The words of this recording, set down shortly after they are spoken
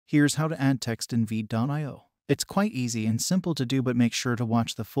Here's how to add text in v.io. It's quite easy and simple to do, but make sure to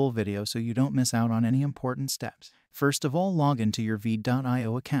watch the full video so you don't miss out on any important steps. First of all, log into your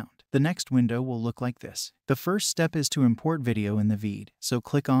v.io account. The next window will look like this. The first step is to import video in the Vd, so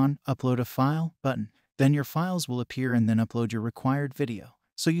click on Upload a File button. Then your files will appear and then upload your required video.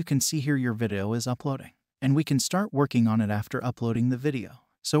 So you can see here your video is uploading. And we can start working on it after uploading the video.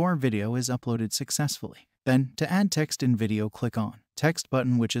 So our video is uploaded successfully. Then, to add text in video, click on Text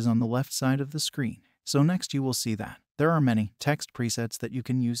button, which is on the left side of the screen. So next you will see that there are many text presets that you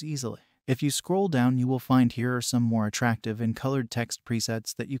can use easily. If you scroll down, you will find here are some more attractive and colored text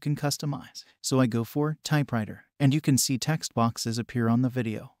presets that you can customize. So I go for typewriter, and you can see text boxes appear on the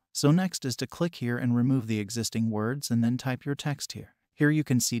video. So next is to click here and remove the existing words and then type your text here. Here you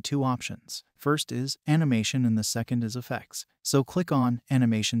can see two options. First is animation and the second is effects. So click on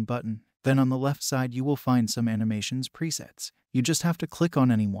animation button. Then on the left side you will find some animations presets. You just have to click on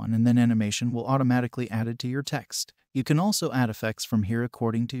any one and then animation will automatically add it to your text. You can also add effects from here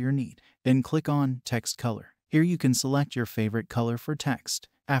according to your need. Then click on text color. Here you can select your favorite color for text.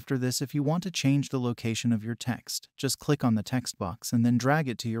 After this, if you want to change the location of your text, just click on the text box and then drag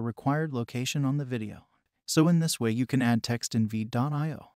it to your required location on the video. So in this way you can add text in v.io.